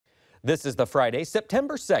This is the Friday,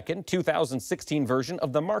 September 2nd, 2016 version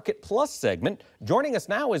of the Market Plus segment. Joining us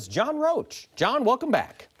now is John Roach. John, welcome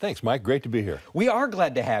back. Thanks, Mike. Great to be here. We are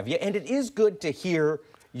glad to have you, and it is good to hear,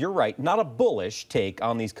 you're right, not a bullish take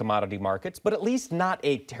on these commodity markets, but at least not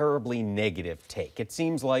a terribly negative take. It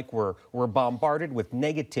seems like we're bombarded with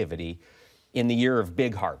negativity in the year of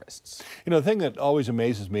big harvests. You know, the thing that always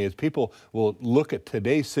amazes me is people will look at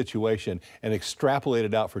today's situation and extrapolate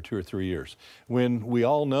it out for 2 or 3 years, when we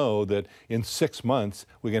all know that in 6 months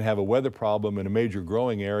we can have a weather problem in a major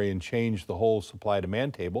growing area and change the whole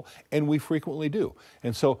supply-demand table, and we frequently do.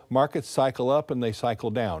 And so markets cycle up and they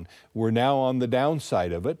cycle down. We're now on the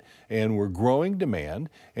downside of it, and we're growing demand,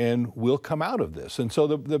 and we'll come out of this. And so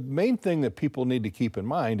the main thing that people need to keep in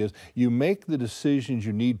mind is you make the decisions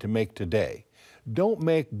you need to make today. Don't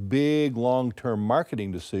make big long-term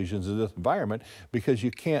marketing decisions in this environment because you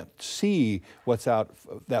can't see what's out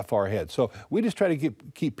that far ahead. So we just try to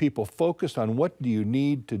keep people focused on what do you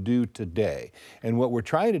need to do today. And what we're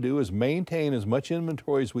trying to do is maintain as much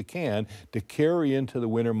inventory as we can to carry into the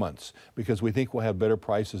winter months, because we think we'll have better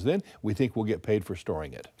prices then. We think we'll get paid for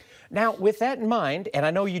storing it. Now, with that in mind, and I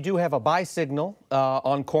know you do have a buy signal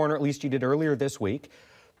on corn, or at least you did earlier this week,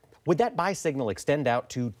 would that buy signal extend out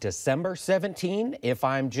to December 17 if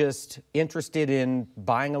I'm just interested in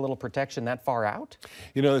buying a little protection that far out?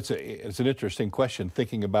 You know, it's an interesting question,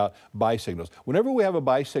 thinking about buy signals. Whenever we have a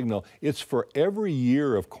buy signal, it's for every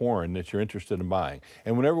year of corn that you're interested in buying.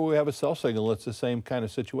 And whenever we have a sell signal, it's the same kind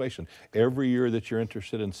of situation, every year that you're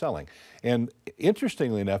interested in selling. And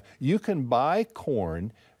interestingly enough, you can buy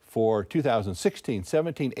corn for 2016,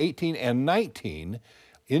 17, 18, and 19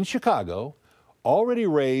 in Chicago, already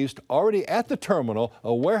raised, already at the terminal,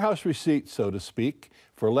 a warehouse receipt, so to speak,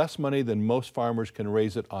 for less money than most farmers can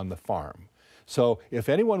raise it on the farm. So if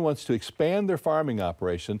anyone wants to expand their farming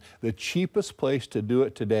operation, the cheapest place to do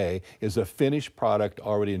it today is a finished product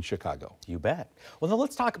already in Chicago. You bet. Well, now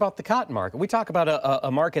let's talk about the cotton market. We talk about a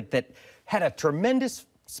market that had a tremendous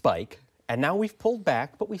spike, and now we've pulled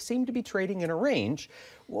back, but we seem to be trading in a range.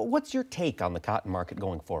 Well, what's your take on the cotton market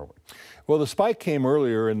going forward? Well, the spike came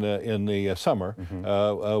earlier in the summer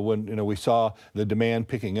when we saw the demand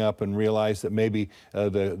picking up and realized that maybe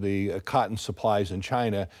the cotton supplies in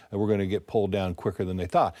China were going to get pulled down quicker than they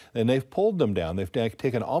thought. And they've pulled them down. They've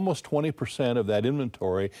taken almost 20% of that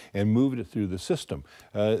inventory and moved it through the system.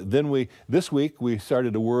 This week we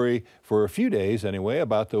started to worry for a few days anyway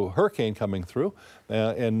about the hurricane coming through,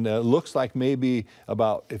 and looks like maybe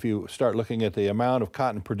about, if you start looking at the amount of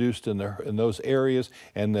cotton produced in those areas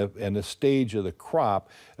and the stage of the crop,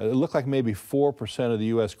 it looked like maybe 4% of the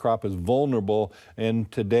U.S. crop is vulnerable,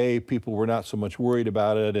 and today people were not so much worried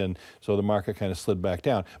about it, and so the market kind of slid back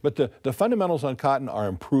down. But the fundamentals on cotton are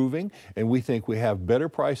improving, and we think we have better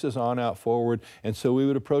prices on out forward, and so we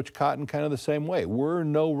would approach cotton kind of the same way. We're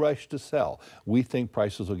in no rush to sell. We think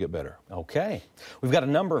prices will get better. Okay. We've got a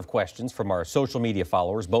number of questions from our social media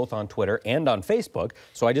followers, both on Twitter and on Facebook,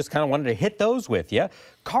 so I just kind of wanted to hit those with you.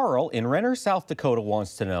 Carl in Renner, South Dakota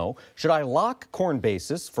wants to know, should I lock corn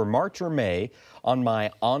basis for March or May on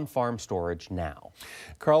my on-farm storage now?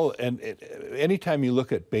 Carl, and anytime you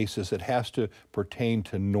look at basis, it has to pertain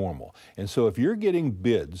to normal. And so if you're getting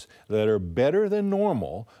bids that are better than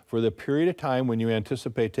normal for the period of time when you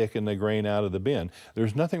anticipate taking the grain out of the bin,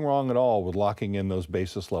 there's nothing wrong at all with locking in those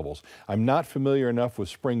basis levels. I'm not familiar enough with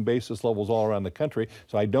spring basis levels all around the country,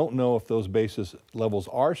 so I don't know if those basis levels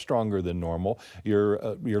are stronger than normal. Your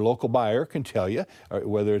local buyer can tell you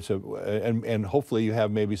whether it's and hopefully you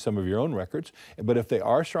have maybe some of your own records. But if they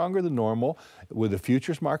are stronger than normal, with the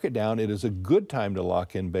futures market down, it is a good time to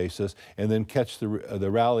lock in basis and then catch the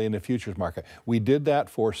rally in the futures market. We did that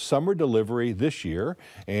for summer delivery this year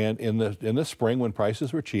and in the spring when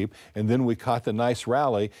prices were cheap, and then we caught the nice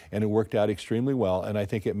rally and it worked out extremely well, and I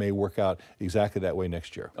think it may work out exactly that way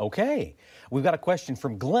next year. Okay. We've got a question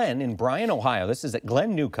from Glenn in Bryan, Ohio. This is at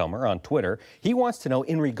Glenn Newcomer on Twitter. He wants to know,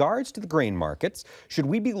 in regards to the grain markets, should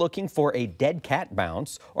we be looking for a dead cat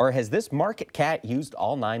bounce, or has this market cat used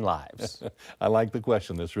all 9 lives? I like the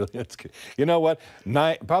question. It's good. You know what?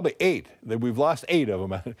 Probably 8. We've lost 8 of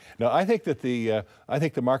them. No, I think that the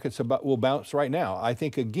markets will bounce right now. I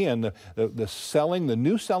think again the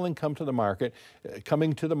new selling coming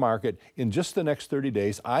to the market in just the next 30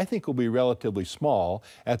 days, I think will be relatively small.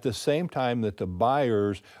 At the same time that the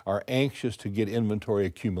buyers are anxious to get inventory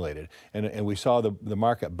accumulated, and we saw the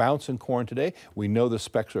market bounce in corn today. We know the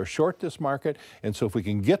specs are short this market, and so if we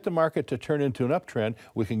can get the market to turn into an uptrend,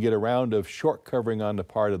 we can get a round of short covering on the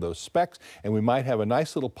part of those specs, and we might have a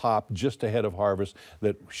nice little pop just ahead of harvest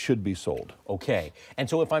that should be sold. Okay, and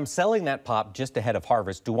so if I'm selling that pop just ahead of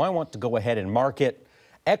harvest, do I want to go ahead and mark it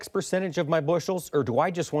X percentage of my bushels, or do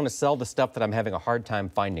I just want to sell the stuff that I'm having a hard time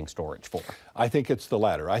finding storage for? I think it's the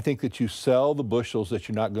latter. I think that you sell the bushels that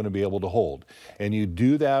you're not going to be able to hold. And you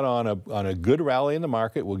do that on a good rally in the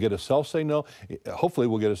market. We'll get a sell signal. Hopefully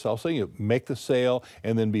we'll get a sell signal. You make the sale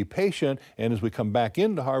and then be patient. And as we come back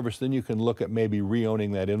into harvest, then you can look at maybe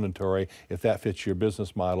re-owning that inventory if that fits your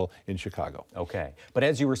business model in Chicago. Okay. But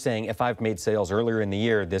as you were saying, if I've made sales earlier in the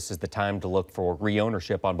year, this is the time to look for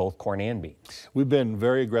re-ownership on both corn and beans. We've been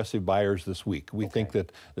very aggressive buyers this week. We think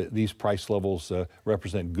that these price levels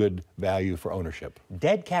represent good value for ownership.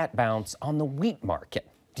 Dead cat bounce on the wheat market.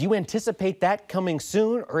 Do you anticipate that coming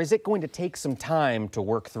soon, or is it going to take some time to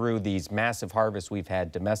work through these massive harvests we've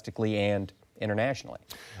had domestically and internationally?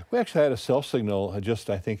 We actually had a sell signal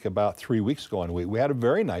just, I think, about 3 weeks ago on wheat. We had a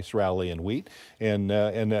very nice rally in wheat and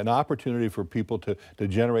an opportunity for people to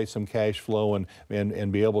generate some cash flow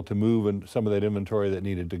and be able to move in some of that inventory that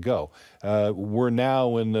needed to go. We're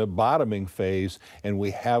now in the bottoming phase, and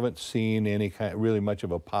we haven't seen any really much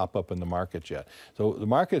of a pop-up in the market yet. So the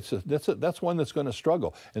market's, that's one that's going to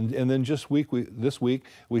struggle. And then just this week,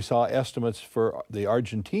 we saw estimates for the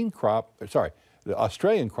the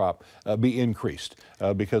Australian crop be increased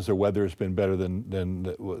because their weather has been better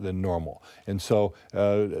than normal. And so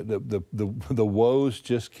the woes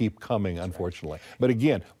just keep coming, unfortunately. But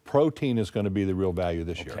again, protein is going to be the real value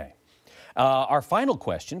this year. Our final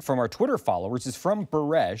question from our Twitter followers is from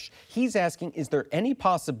Baresh. He's asking, is there any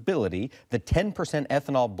possibility the 10%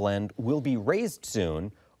 ethanol blend will be raised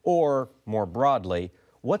soon? Or more broadly,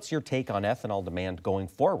 what's your take on ethanol demand going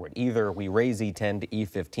forward? Either we raise E10 to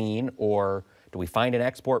E15, or do we find an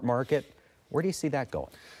export market? Where do you see that going?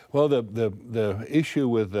 Well, the issue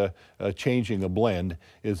with changing a blend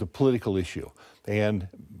is a political issue. And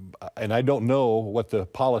I don't know what the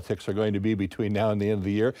politics are going to be between now and the end of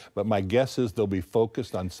the year, but my guess is they'll be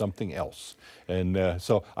focused on something else. And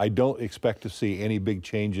so I don't expect to see any big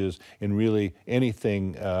changes in really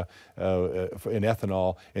anything in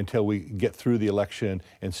ethanol until we get through the election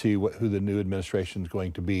and see who the new administration is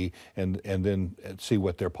going to be, and then see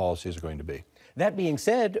what their policies are going to be. That being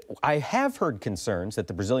said, I have heard concerns that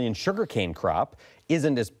the Brazilian sugarcane crop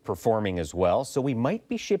isn't as performing as well, so we might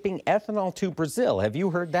be shipping ethanol to Brazil. Have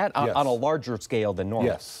you heard that? Yes. On a larger scale than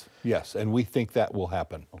normal? Yes, and we think that will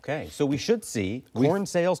happen. Okay, so we should see corn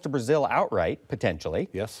sales to Brazil outright, potentially.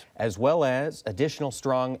 Yes. As well as additional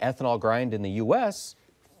strong ethanol grind in the U.S.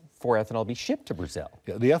 for ethanol to be shipped to Brazil.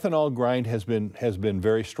 Yeah, the ethanol grind has been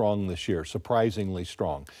very strong this year, surprisingly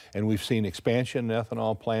strong. And we've seen expansion in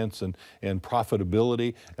ethanol plants and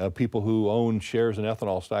profitability. People who own shares in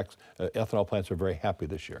ethanol stocks, ethanol plants are very happy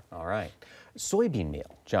this year. All right. Soybean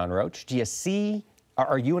meal, John Roach, do you see,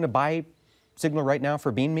 are you in a buy signal right now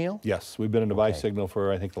for bean meal? Yes, we've been in a buy signal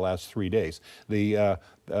for, I think, the last 3 days. The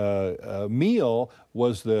meal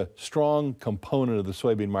was the strong component of the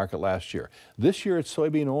soybean market last year. This year it's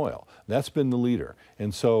soybean oil. That's been the leader.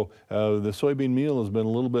 And so the soybean meal has been a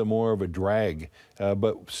little bit more of a drag,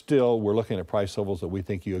 but still we're looking at price levels that we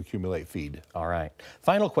think you accumulate feed. All right.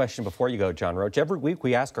 Final question before you go, John Roach. Every week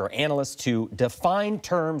we ask our analysts to define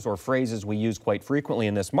terms or phrases we use quite frequently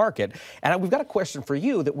in this market. And we've got a question for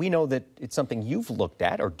you that we know that it's something you've looked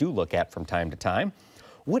at or do look at from time to time.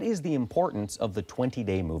 What is the importance of the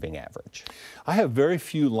 20-day moving average? I have very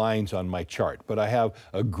few lines on my chart, but I have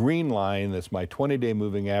a green line that's my 20-day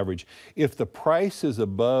moving average. If the price is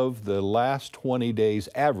above the last 20 days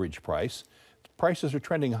average price, prices are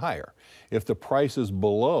trending higher. If the price is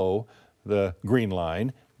below the green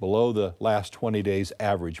line, below the last 20 days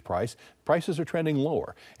average price, prices are trending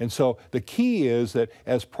lower. And so the key is that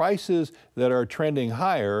as prices that are trending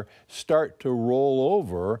higher start to roll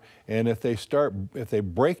over, and if they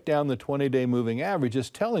break down the 20-day moving average, it's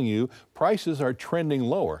telling you prices are trending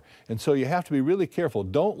lower. And so you have to be really careful.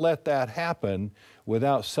 Don't let that happen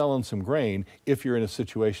without selling some grain if you're in a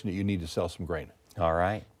situation that you need to sell some grain. All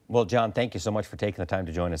right. Well, John, thank you so much for taking the time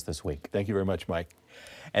to join us this week. Thank you very much, Mike.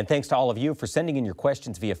 And thanks to all of you for sending in your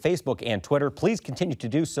questions via Facebook and Twitter. Please continue to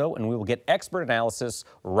do so, and we will get expert analysis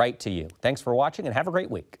right to you. Thanks for watching, and have a great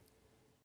week.